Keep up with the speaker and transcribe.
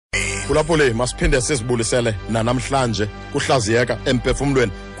Phulaphuli masiphinde sizibulisele namhlanje kuHlaziyeka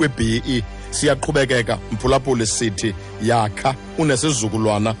Emphefumlweni kwiBEE. Siyaqhubekeka mphulaphuli sithi yakha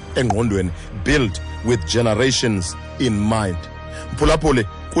unesizukulwana engqondweni, build with generations in mind. Mphulaphuli,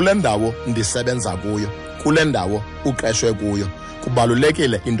 kule ndawo ndisebenza kuyo, kule ndawo uqeshwe kuyo,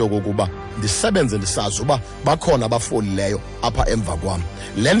 kubalulekile into kokuba ndisebenze ndisazi uba bakhona abafolileyo apha emva kwam.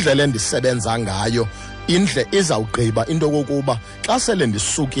 Le ndlela endisebenza ngayo indle izawugqiba into kokuba xa sele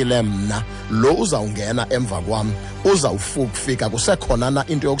ndisukile mna, lo uzawungena emva kwam uzawufika kusekhona na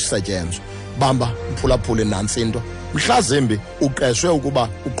into yokusetyenzwa. Bamba mphulaphuli nantsi into, mhlazimbi uqeshwe ukuba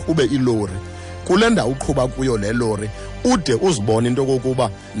uqhube ilori, kule ndawo uqhuba kuyo le lori ude uzibone into kokuba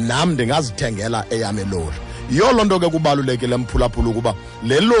nam ndingazithengela eyam ilori. Yolo nto ke kubalulekile mphulaphula ukuba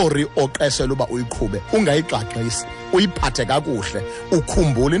le lori oqeshela uba uyiqhube ungayigxagxisi, uyiphathe kakuhle,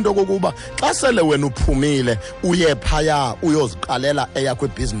 ukhumbule into kokuba xa sele wena uphumile uye phaya uyoziqalela eyakho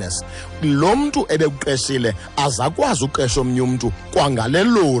ibhizinesi, lo mntu ebekuqeshile azakwazi uqesha omnye umntu kwangale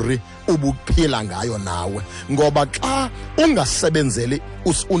lori ubuphila ngayo nawe. Ngoba xa ungasebenzeli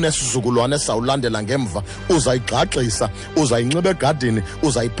unesizukulwane esawulandela ngemva, uzayigxagxisa, uzayinxiba egadini,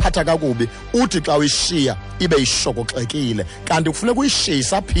 uzayiphatha kakubi, uthi xa uyishiya ibe ishokoxekile, kanti kufuneka uyishiye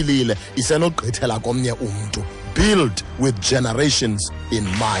isaphilile isenogqithela komnye umntu. Build with generations in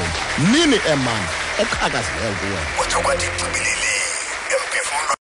mind. Nini emandla eqhakazileyo kuwe.